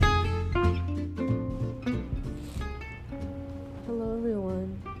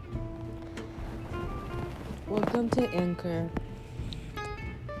Welcome to Anchor.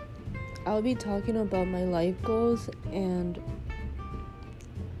 I'll be talking about my life goals and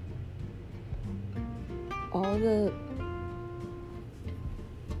all the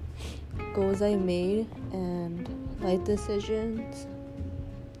goals I made and life decisions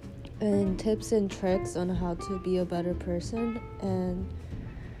and tips and tricks on how to be a better person and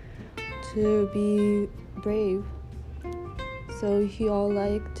to be brave. So if you all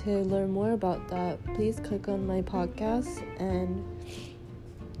like to learn more about that, please click on my podcast and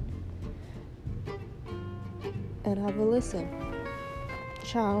have a listen.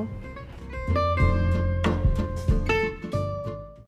 Ciao.